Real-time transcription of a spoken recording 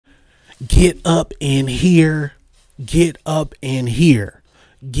Get up in here. Get up in here.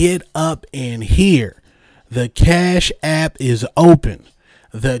 Get up in here. The Cash App is open.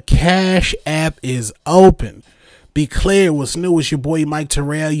 The Cash App is open. Be clear, what's new is your boy Mike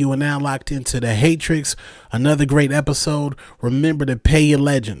Terrell. You are now locked into the Hatrix. Another great episode. Remember to pay your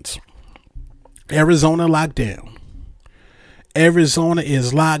legends. Arizona locked down. Arizona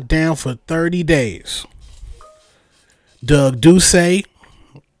is locked down for 30 days. Doug Ducey,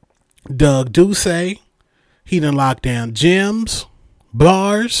 he done locked down gyms,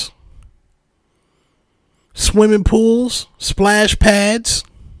 bars, swimming pools, splash pads,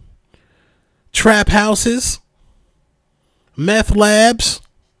 trap houses, meth labs,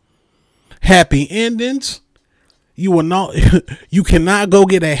 happy endings. You will not, you cannot go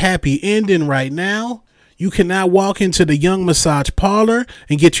get a happy ending right now. You cannot walk into the Young Massage Parlor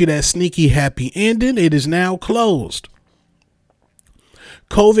and get you that sneaky happy ending. It is now closed.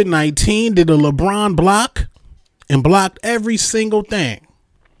 COVID-19 did a LeBron block and blocked every single thing.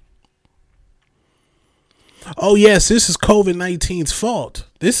 Oh, yes, this is COVID-19's fault.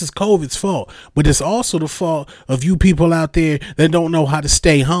 This is COVID's fault. But it's also the fault of you people out there that don't know how to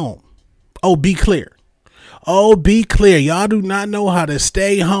stay home. Oh, be clear. Oh, be clear. Y'all do not know how to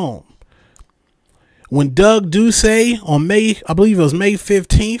stay home. When Doug Ducey on May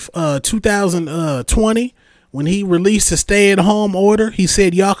 15th, 2020, when he released a stay-at-home order, he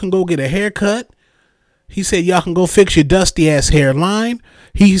said y'all can go get a haircut. He said y'all can go fix your dusty-ass hairline.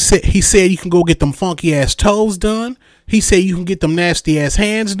 He said you can go get them funky-ass toes done. He said you can get them nasty-ass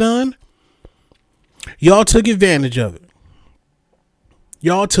hands done. Y'all took advantage of it.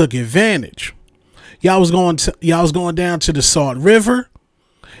 Y'all took advantage. Y'all was going down to the Salt River.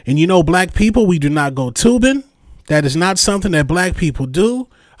 And you know, black people, we do not go tubing. That is not something that black people do.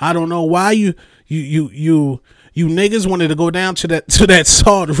 I don't know why you niggas wanted to go down to that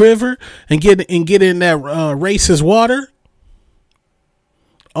Salt River and get in that racist water.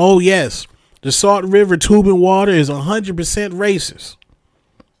 Oh yes, the Salt River tubing water is 100% racist.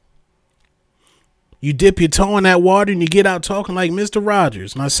 You dip your toe in that water and you get out talking like Mr.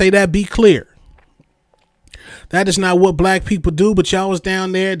 Rogers. And I say that, be clear. That is not what black people do, but y'all was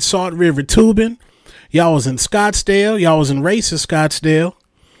down there at Salt River tubing. Y'all was in Scottsdale. Y'all was in racist Scottsdale.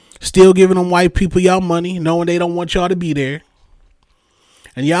 Still giving them white people y'all money, knowing they don't want y'all to be there.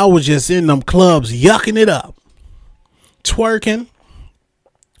 And y'all was just in them clubs, yucking it up. Twerking.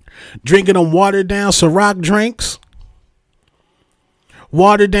 Drinking them watered down Ciroc drinks.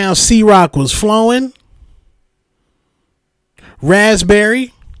 Watered down Ciroc was flowing.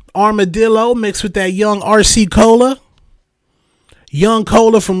 Raspberry. Armadillo mixed with that young RC Cola. Young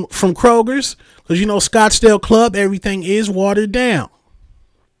Cola from Kroger's. Because you know, Scottsdale Club, everything is watered down.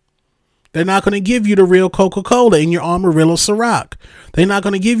 They're not going to give you the real Coca-Cola in your Amarillo Ciroc. They're not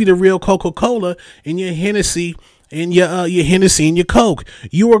going to give you the real Coca-Cola in your Hennessy and your Hennessy and your Coke.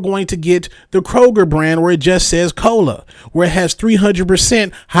 You are going to get the Kroger brand where it just says cola, where it has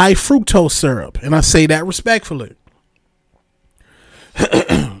 300% high fructose syrup. And I say that respectfully.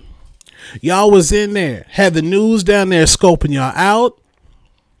 Y'all was in there, had the news down there scoping y'all out.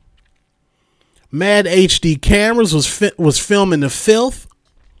 Mad HD cameras was filming the filth.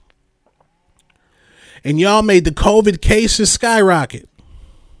 And y'all made the COVID cases skyrocket.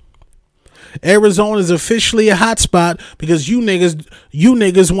 Arizona is officially a hotspot because you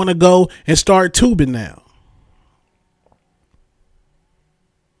niggas want to go and start tubing now.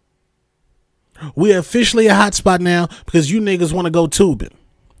 We're officially a hotspot now because you niggas want to go tubing.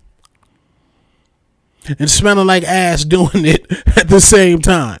 And smelling like ass doing it at the same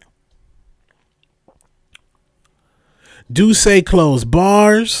time. Ducey closed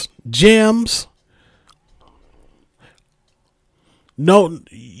bars, gyms. No,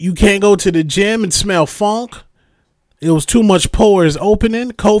 you can't go to the gym and smell funk. It was too much pores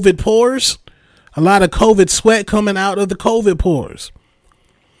opening, COVID pores. A lot of COVID sweat coming out of the COVID pores.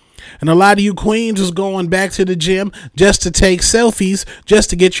 And a lot of you queens was going back to the gym just to take selfies,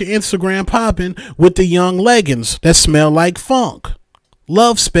 just to get your Instagram popping with the young leggings that smell like funk.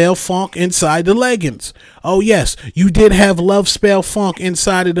 Love spell funk inside the leggings. Oh yes, you did have love spell funk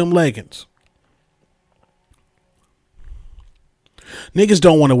inside of them leggings. Niggas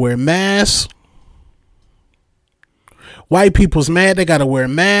don't want to wear masks. White people's mad they gotta wear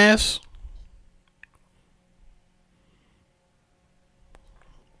masks.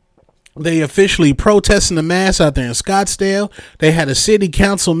 They officially protesting the mask out there in Scottsdale. They had a city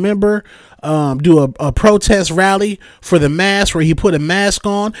council member do a protest rally for the mask where he put a mask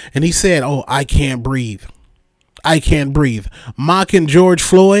on and he said, "Oh, I can't breathe. I can't breathe." Mocking George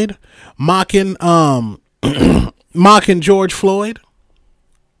Floyd. Mocking George Floyd.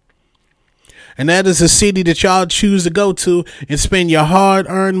 And that is a city that y'all choose to go to and spend your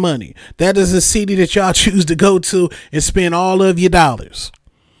hard-earned money. That is a city that y'all choose to go to and spend all of your dollars.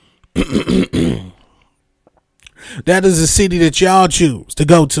 That is a city that y'all choose to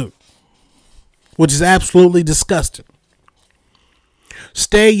go to, which is absolutely disgusting.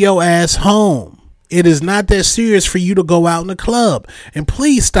 Stay your ass home. It is not that serious for you to go out in the club. And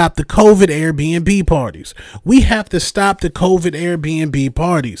please stop the COVID Airbnb parties. We have to stop the COVID Airbnb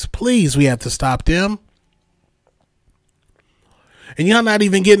parties. Please, we have to stop them. And y'all not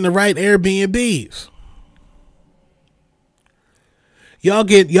even getting the right Airbnbs. Y'all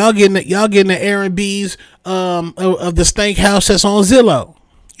getting the Airbnbs of the stank house that's on Zillow.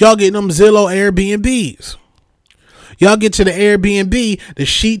 Y'all getting them Zillow Airbnbs. Y'all get to the Airbnb, the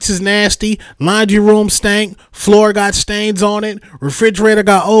sheets is nasty, laundry room stank, floor got stains on it, refrigerator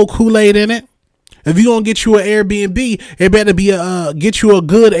got old Kool-Aid in it. If you gonna get you an Airbnb, it better be get you a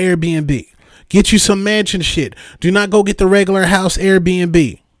good Airbnb. Get you some mansion shit. Do not go get the regular house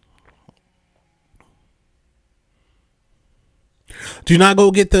Airbnb. Do not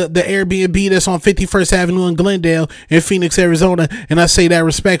go get the Airbnb that's on 51st Avenue in Glendale in Phoenix, Arizona. And I say that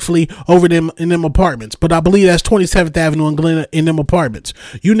respectfully over them in them apartments. But I believe that's 27th Avenue in them apartments.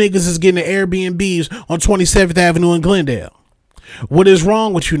 You niggas is getting the Airbnbs on 27th Avenue in Glendale. What is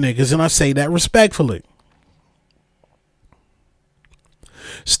wrong with you niggas? And I say that respectfully.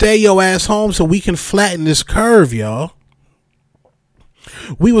 Stay your ass home so we can flatten this curve, y'all.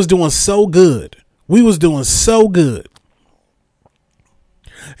 We was doing so good.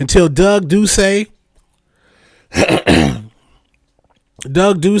 Until Doug Ducey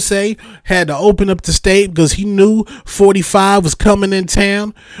had to open up the state because he knew 45 was coming in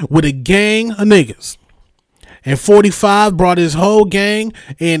town with a gang of niggas. And 45 brought his whole gang,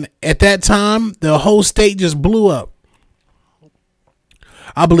 and at that time, the whole state just blew up.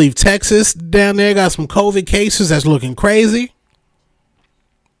 I believe Texas down there got some COVID cases that's looking crazy.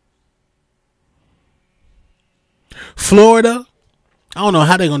 Florida, I don't know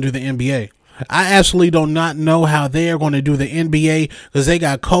how they're going to do the NBA. I absolutely do not know how they're going to do the NBA because they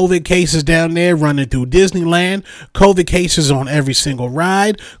got COVID cases down there running through Disneyland, COVID cases on every single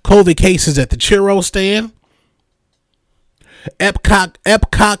ride, COVID cases at the churro stand.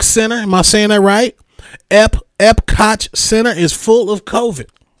 Epcot Center, am I saying that right? Epcot Center is full of COVID.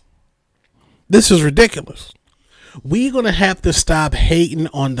 This is ridiculous. We're going to have to stop hating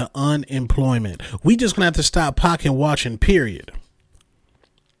on the unemployment. We just going to have to stop pocket watching, period.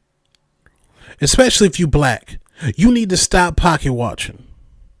 Especially if you black. You need to stop pocket watching.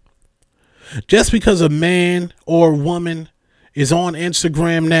 Just because a man or woman is on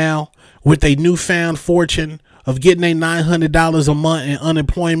Instagram now with a newfound fortune of getting a $900 a month in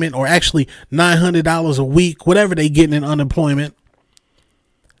unemployment, or actually $900 a week, whatever they getting in unemployment,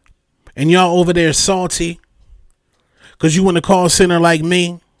 and y'all over there salty because you in the call center like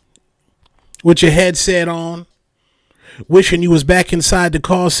me with your headset on, wishing you was back inside the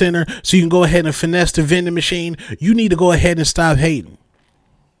call center so you can go ahead and finesse the vending machine. You need to go ahead and stop hating.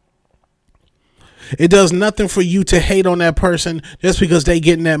 It does nothing for you to hate on that person just because they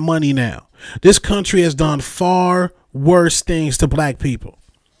getting that money now. This country has done far worse things to black people.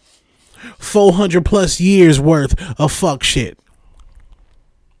 400 plus years worth of fuck shit.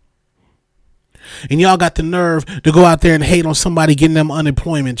 And y'all got the nerve to go out there and hate on somebody getting them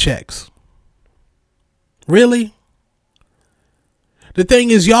unemployment checks. Really? The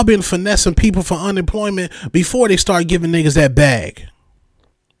thing is, y'all been finessing people for unemployment before they start giving niggas that bag.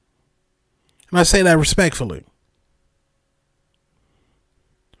 And I say that respectfully.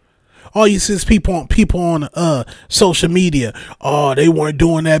 All you see is people on social media. Oh, they weren't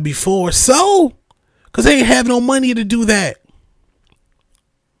doing that before. So? Because they ain't have no money to do that.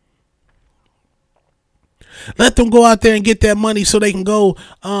 Let them go out there and get that money so they can go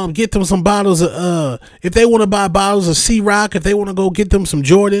get them some bottles of, if they want to buy bottles of C-Rock, if they want to go get them some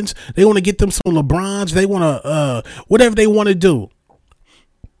Jordans, they want to get them some LeBrons, they want to, whatever they want to do.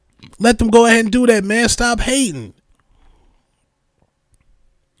 Let them go ahead and do that, man. Stop hating.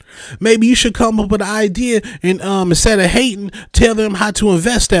 Maybe you should come up with an idea and instead of hating, tell them how to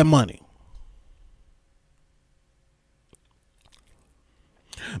invest that money.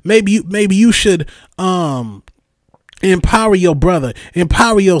 Maybe you should empower your brother,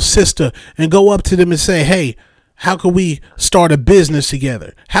 empower your sister, and go up to them and say, hey, how can we start a business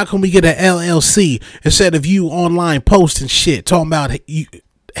together? How can we get an LLC instead of you online posting shit, talking about you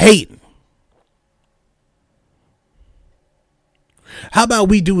hating? How about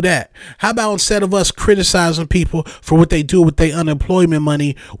we do that? How about instead of us criticizing people for what they do with their unemployment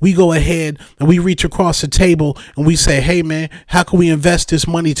money, we go ahead and we reach across the table and we say, hey man, how can we invest this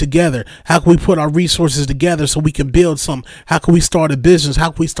money together? How can we put our resources together so we can build some? How can we start a business?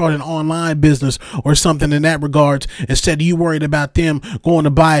 How can we start an online business or something in that regards, instead of you worried about them going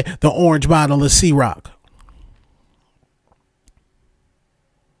to buy the orange bottle of C-Rock?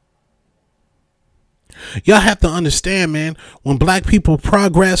 Y'all have to understand, man, when black people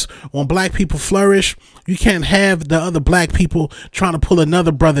progress, when black people flourish, you can't have the other black people trying to pull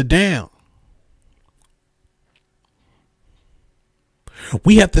another brother down.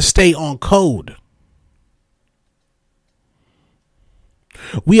 We have to stay on code.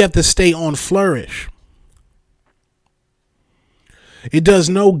 We have to stay on flourish. It does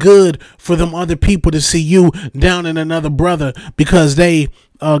no good for them other people to see you down in another brother because they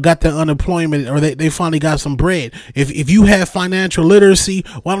got their unemployment or they finally got some bread. If you have financial literacy,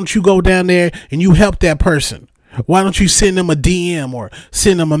 why don't you go down there and you help that person? Why don't you send them a DM or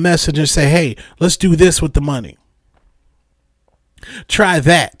send them a message and say, hey, let's do this with the money. Try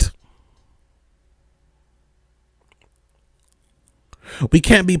that. We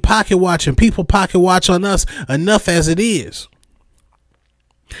can't be pocket watching. People pocket watch on us enough as it is.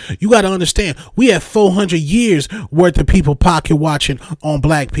 You got to understand, we have 400 years worth of people pocket watching on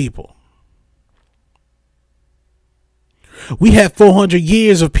black people. We have 400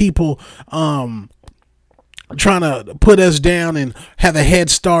 years of people trying to put us down and have a head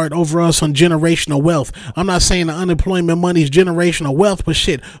start over us on generational wealth. I'm not saying the unemployment money is generational wealth, but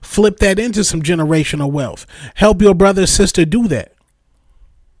shit, flip that into some generational wealth. Help your brother or sister do that.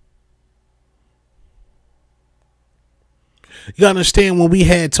 You gotta understand, when we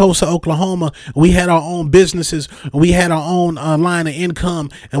had Tulsa, Oklahoma, we had our own businesses, and we had our own line of income,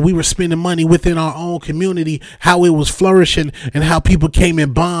 and we were spending money within our own community, how it was flourishing and how people came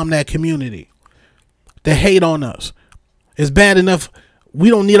and bombed that community. They hate on us. It's bad enough. We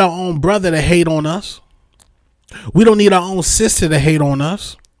don't need our own brother to hate on us. We don't need our own sister to hate on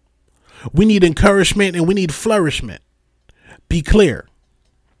us. We need encouragement and we need flourishment. Be clear.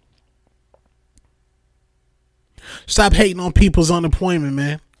 Stop hating on people's unemployment,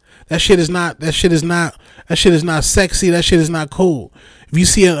 man. That shit is not sexy. That shit is not cool. If you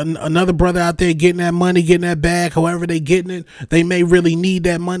see another brother out there getting that money, getting that bag, however they getting it, they may really need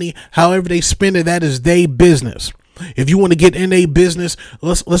that money. However they spend it, that is their business. If you want to get in a business,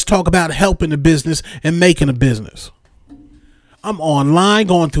 let's talk about helping the business and making a business. I'm online,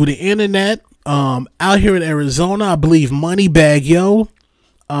 going through the internet, out here in Arizona. I believe Moneybagg Yo.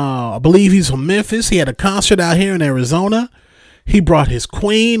 I believe he's from Memphis. He had a concert out here in Arizona. He brought his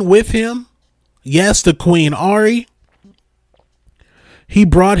queen with him. Yes, the Queen Ari. He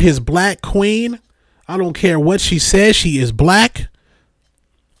brought his black queen. I don't care what she says. She is black.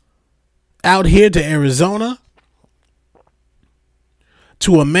 Out here to Arizona.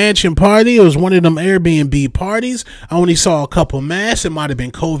 To a mansion party. It was one of them Airbnb parties. I only saw a couple masks. It might have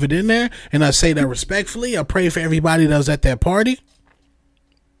been COVID in there. And I say that respectfully. I pray for everybody that was at that party.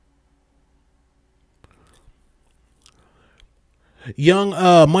 Young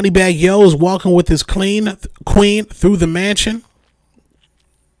Moneybagg Yo is walking with his queen through the mansion.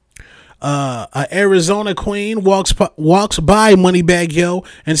 An Arizona queen walks by Moneybagg Yo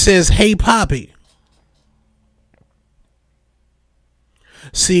and says, "Hey, Poppy."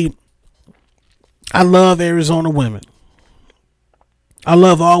 See, I love Arizona women. I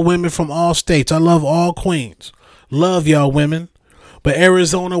love all women from all states. I love all queens. Love y'all women. But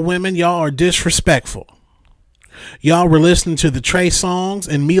Arizona women, y'all are disrespectful. Y'all were listening to the Trey Songz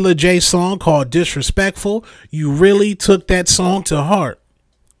and Mila J song called Disrespectful. You really took that song to heart.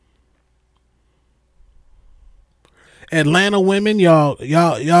 Atlanta women,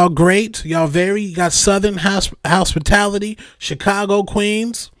 y'all great. Y'all you got Southern hospitality. Chicago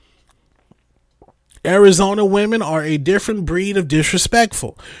queens. Arizona women are a different breed of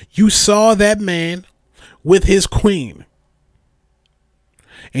disrespectful. You saw that man with his queen.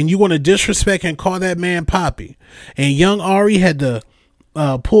 And you want to disrespect and call that man Poppy. And young Ari had to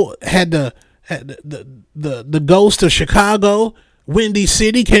the ghost of Chicago, Windy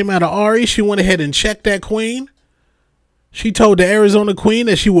City, came out of Ari. She went ahead and checked that queen. She told the Arizona queen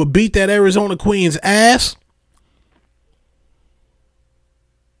that she would beat that Arizona queen's ass.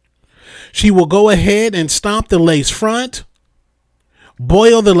 She will go ahead and stomp the lace front,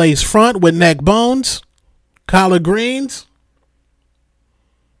 boil the lace front with neck bones, collard greens.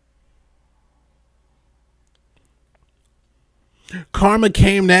 Karma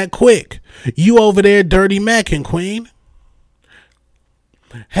came that quick. You over there dirty macking, queen.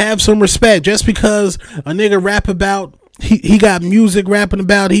 Have some respect. Just because a nigga rap about he got music rapping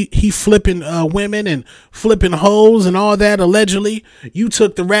about he flipping women and flipping hoes and all that. Allegedly, you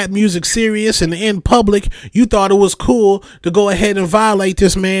took the rap music serious, and in public, you thought it was cool to go ahead and violate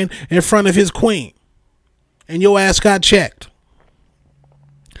this man in front of his queen, and your ass got checked.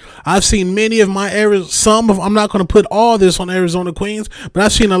 I've seen many of my I'm not going to put all this on Arizona Queens, but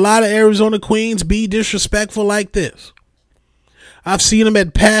I've seen a lot of Arizona Queens be disrespectful like this. I've seen them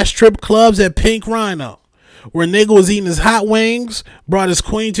at past strip clubs at Pink Rhino, where a nigga was eating his hot wings, brought his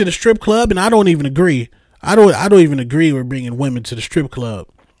queen to the strip club, and I don't even agree. I don't even agree with bringing women to the strip club.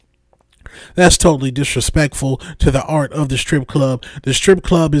 That's totally disrespectful to the art of the strip club. The strip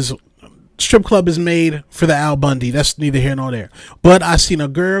club is made for the Al Bundy. That's neither here nor there. But I seen a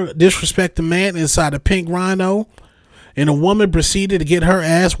girl disrespect a man inside a Pink Rhino, and a woman proceeded to get her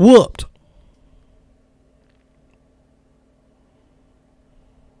ass whooped.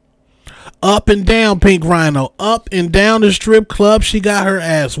 Up and down Pink Rhino, up and down the strip club, she got her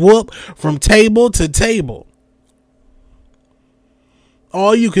ass whooped from table to table.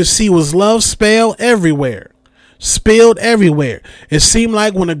 All you could see was love spelled everywhere. Spilled everywhere. It seemed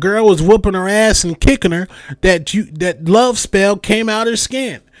like when a girl was whooping her ass and kicking her, that love spell came out her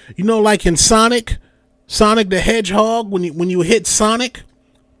skin. You know, like in Sonic the Hedgehog, when you hit Sonic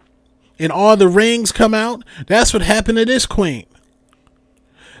and all the rings come out. That's what happened to this queen.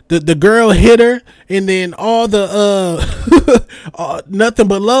 The girl hit her, and then all the nothing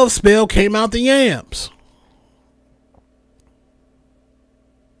but love spell came out the yams.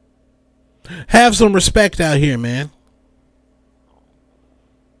 Have some respect out here, man.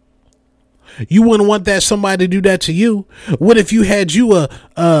 You wouldn't want that somebody to do that to you. What if you had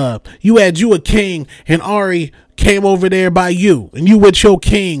a king, and Ari came over there by you, and you with your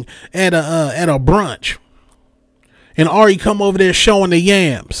king at a brunch, and Ari come over there showing the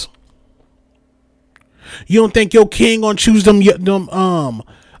yams? You don't think your king gonna choose them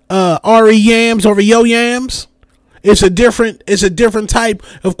Ari yams over your yams? It's a different type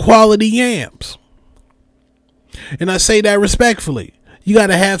of quality yams. And I say that respectfully. You got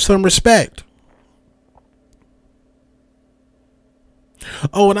to have some respect.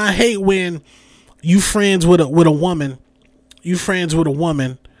 Oh, and I hate when you friends with a woman,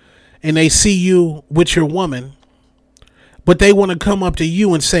 and they see you with your woman, but they want to come up to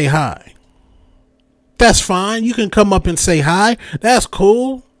you and say hi. That's fine. You can come up and say hi. That's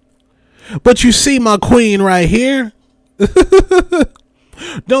cool. But you see my queen right here.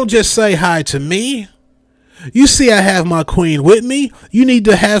 Don't just say hi to me. You see I have my queen with me. You need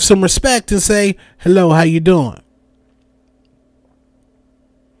to have some respect and say, hello, how you doing?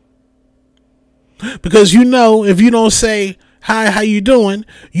 Because you know, if you don't say, hi, how you doing?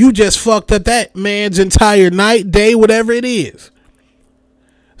 You just fucked up that man's entire night, day, whatever it is.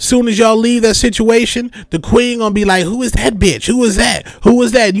 Soon as y'all leave that situation, the queen gonna be like, who is that bitch? Who is that? Who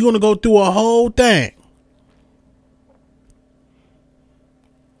is that? You're gonna go through a whole thing.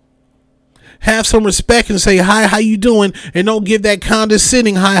 Have some respect and say, hi, how you doing? And don't give that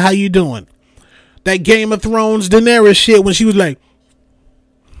condescending, hi, how you doing? That Game of Thrones Daenerys shit when she was like,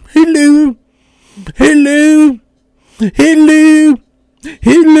 hello, hello, hello,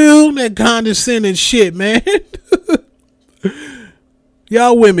 hello. That condescending shit, man.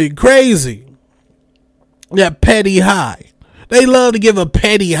 Y'all women crazy. That petty hi. They love to give a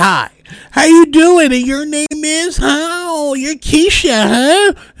petty hi. How you doing? And your name is? Oh, you're Keisha,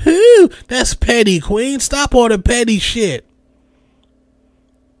 huh? Who? That's petty, queen. Stop all the petty shit.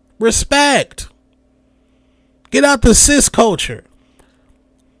 Respect. Get out the cis culture.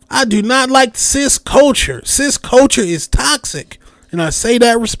 I do not like cis culture. Cis culture is toxic. And I say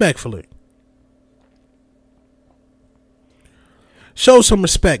that respectfully. Show some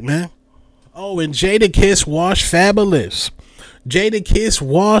respect, man. Oh, and Jadakiss washed Fabulous. Jadakiss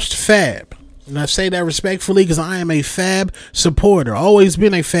washed Fab. And I say that respectfully because I am a Fab supporter. Always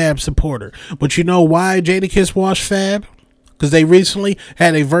been a Fab supporter. But you know why Jadakiss washed Fab? Because they recently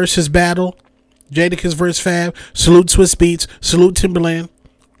had a versus battle. Jadakiss versus Fab. Salute Swiss Beats. Salute Timberland.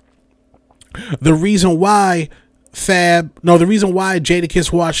 The reason why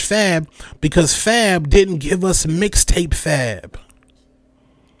Jadakiss watched Fab, because Fab didn't give us mixtape Fab.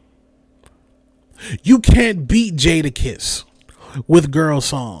 You can't beat Jadakiss with girl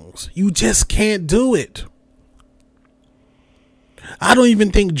songs. You just can't do it. I don't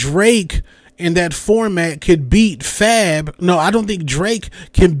even think Drake in that format could beat Fab. No, I don't think Drake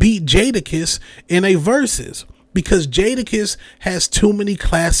can beat Jadakiss in a versus. Because Jadakiss has too many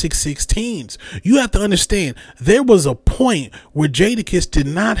classic 16s. You have to understand, there was a point where Jadakiss did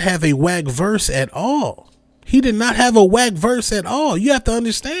not have a whack verse at all. He did not have a whack verse at all. You have to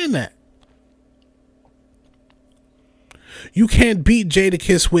understand that. You can't beat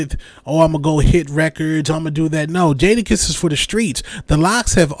Jadakiss with, oh, I'm going to go hit records, I'm going to do that. No, Jadakiss is for the streets. The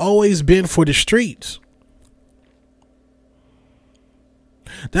Locks have always been for the streets.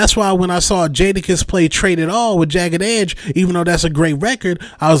 That's why when I saw Jadakiss play Trade It All with Jagged Edge, even though that's a great record,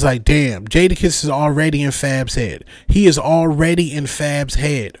 I was like, damn, Jadakiss is already in Fab's head. He is already in Fab's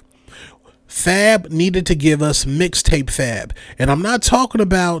head. Fab needed to give us mixtape Fab. And I'm not talking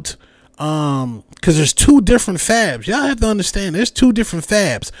about, because there's two different Fabs. Y'all have to understand, there's two different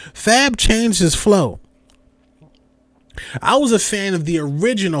Fabs. Fab changed his flow. I was a fan of the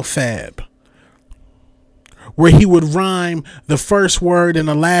original Fab, where he would rhyme the first word and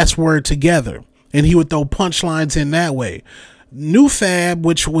the last word together, and he would throw punchlines in that way. New Fab,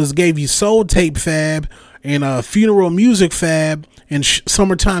 which gave you Soul Tape Fab and Funeral Music Fab and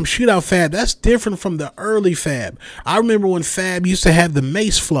Summertime Shootout Fab, that's different from the early Fab. I remember when Fab used to have the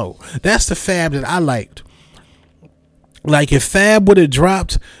Mace flow. That's the Fab that I liked. Like, if Fab would have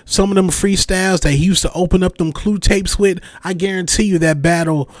dropped some of them freestyles that he used to open up them Clue tapes with, I guarantee you that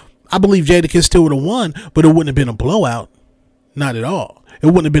battle, I believe Jadakiss still would have won, but it wouldn't have been a blowout. Not at all. It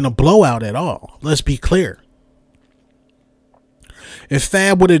wouldn't have been a blowout at all. Let's be clear. If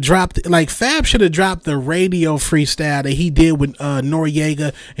Fab would have dropped, like, Fab should have dropped the radio freestyle that he did with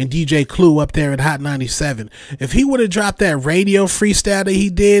Noriega and DJ Clue up there at Hot 97. If he would have dropped that radio freestyle that he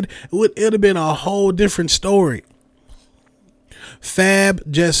did, it would have been a whole different story. Fab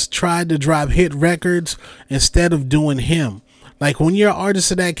just tried to drop hit records instead of doing him. Like, when you're an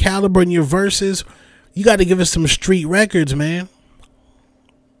artist of that caliber in your verses, you got to give us some street records, man.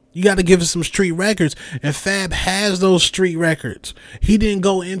 You got to give us some street records. And Fab has those street records. He didn't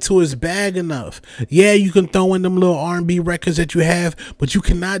go into his bag enough. Yeah, you can throw in them little R&B records that you have, but you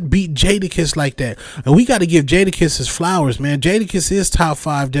cannot beat Jadakiss like that. And we got to give Jadakiss his flowers, man. Jadakiss is top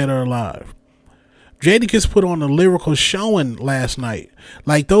 5 dead or alive. Jadakiss put on a lyrical showing last night.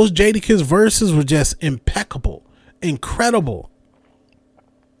 Like, those Jadakiss verses were just impeccable. Incredible.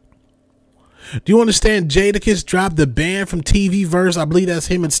 Do you understand? Jadakiss dropped the Banned from TV verse. I believe that's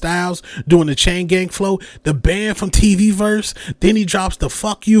him and Styles doing the Chain Gang flow. The Banned from TV verse. Then he drops the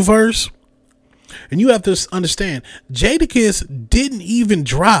Fuck You verse. And you have to understand, Jadakiss didn't even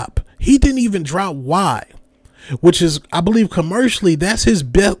drop. He didn't even drop Why, which is, I believe, commercially, that's his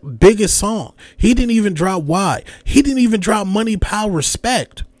biggest song. He didn't even drop Why. He didn't even drop Money, Power,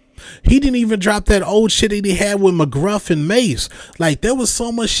 Respect. He didn't even drop that old shit that he had with McGruff and Mace. Like, there was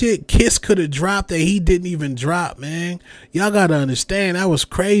so much shit Kiss could have dropped that he didn't even drop, man. Y'all gotta understand, that was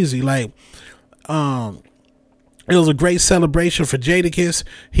crazy. Like, it was a great celebration for Jadakiss.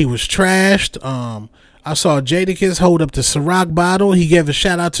 He was trashed. I saw Jadakiss hold up the Ciroc bottle. He gave a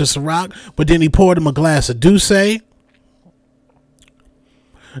shout out to Ciroc, but then he poured him a glass of Douce.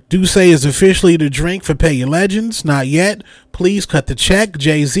 Douce is officially the drink for Pay Your Legends. Not yet. Please cut the check.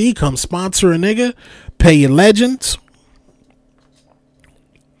 Jay-Z, come sponsor a nigga. Pay Your Legends.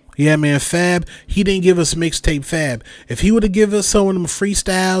 Yeah, man, Fab, he didn't give us mixtape Fab. If he would have given us some of them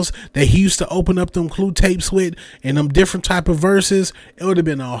freestyles that he used to open up them Clue tapes with and them different type of verses, it would have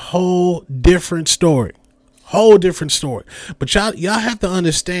been a whole different story. Whole different story. But y'all have to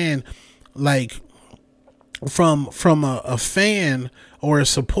understand, like, from a fan or a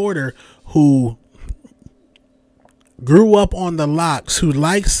supporter who grew up on the Locks, who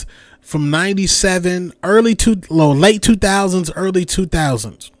likes from 97, late 2000s, early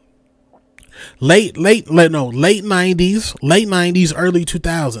 2000s, late 90s, early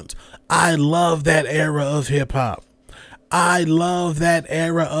 2000s. I love that era of hip hop. I love that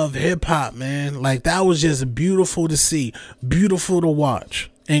era of hip hop, man. Like, that was just beautiful to see, beautiful to watch,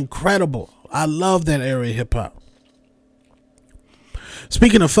 incredible. I love that era of hip hop.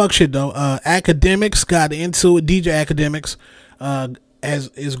 Speaking of fuck shit though, Akademiks got into it. DJ Akademiks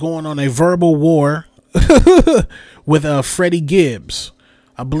is going on a verbal war with Freddie Gibbs.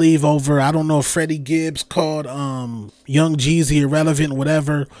 I believe over, I don't know if Freddie Gibbs called Young Jeezy irrelevant,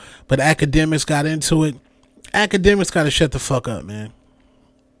 whatever, but Akademiks got into it. Akademiks got to shut the fuck up, man.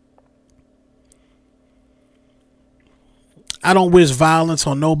 I don't wish violence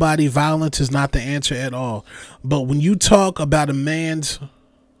on nobody. Violence is not the answer at all. But when you talk about a man's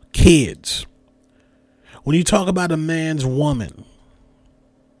kids, when you talk about a man's woman,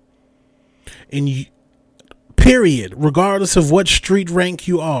 and you, period, regardless of what street rank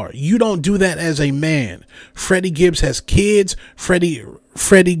you are, you don't do that as a man. Freddie Gibbs has kids. Freddie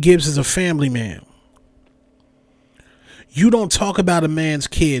Gibbs is a family man. You don't talk about a man's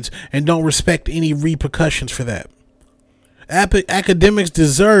kids and don't respect any repercussions for that. Akademiks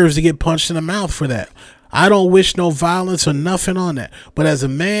deserves to get punched in the mouth for that. I don't wish no violence or nothing on that. But as a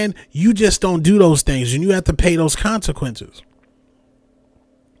man, you just don't do those things, and you have to pay those consequences.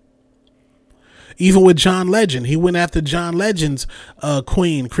 Even with John Legend, he went after John Legend's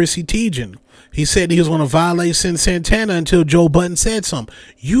queen, Chrissy Teigen. He said he was going to violate Sin Santana until Joe Budden said something.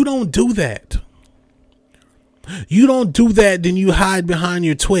 You don't do that. You don't do that, then you hide behind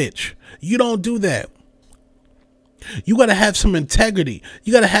your Twitch. You don't do that. You got to have some integrity.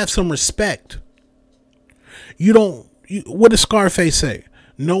 You got to have some respect. What does Scarface say?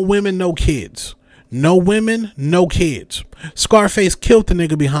 No women, no kids. No women, no kids. Scarface killed the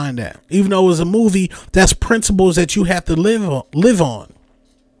nigga behind that. Even though it was a movie, that's principles that you have to live on.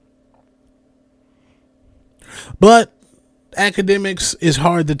 But Akademiks is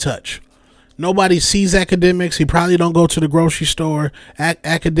hard to touch. Nobody sees Akademiks. He probably don't go to the grocery store.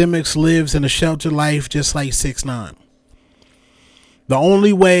 Akademiks lives in a sheltered life just like 6ix9ine. The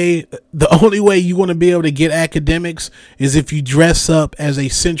only way you're going to be able to get Akademiks is if you dress up as a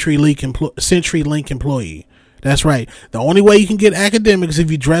CenturyLink employee. That's right. The only way you can get Akademiks is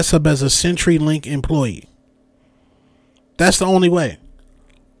if you dress up as a CenturyLink employee. That's the only way.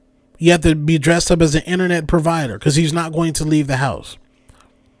 You have to be dressed up as an internet provider because he's not going to leave the house.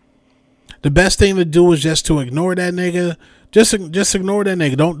 The best thing to do is just to ignore that nigga. Just ignore that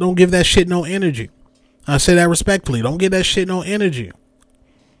nigga. Don't give that shit no energy. I say that respectfully. Don't give that shit no energy.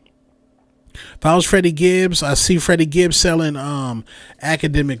 If I was Freddie Gibbs, I see Freddie Gibbs selling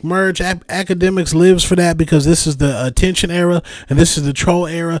academic merch. Akademiks lives for that because this is the attention era and this is the troll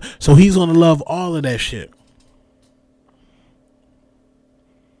era. So he's going to love all of that shit.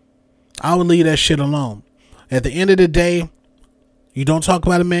 I would leave that shit alone. At the end of the day, you don't talk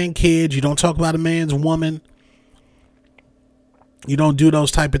about a man's kids. You don't talk about a man's woman. You don't do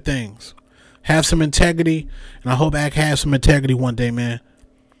those type of things. Have some integrity, and I hope Ak has some integrity one day, man.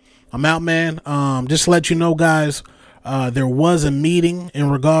 I'm out, man. Just to let you know, guys, there was a meeting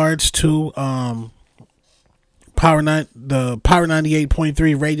in regards to the Power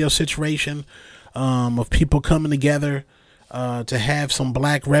 98.3 radio situation of people coming together to have some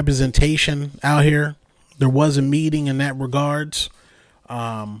black representation out here. There was a meeting in that regards.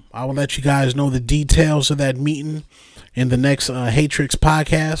 I will let you guys know the details of that meeting in the next Hatrix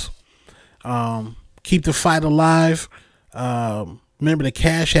podcast. Keep the fight alive. Remember, the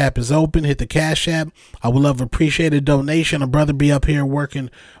Cash App is open. Hit the Cash App. I would love appreciate a donation. A brother be up here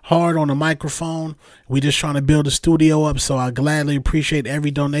working hard on the microphone. We just trying to build a studio up, so I gladly appreciate every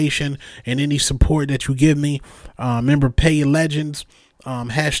donation and any support that you give me. Remember, pay your legends.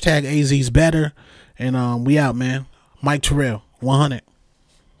 Hashtag AZ's better. And we out, man. Mike Terrell, 100.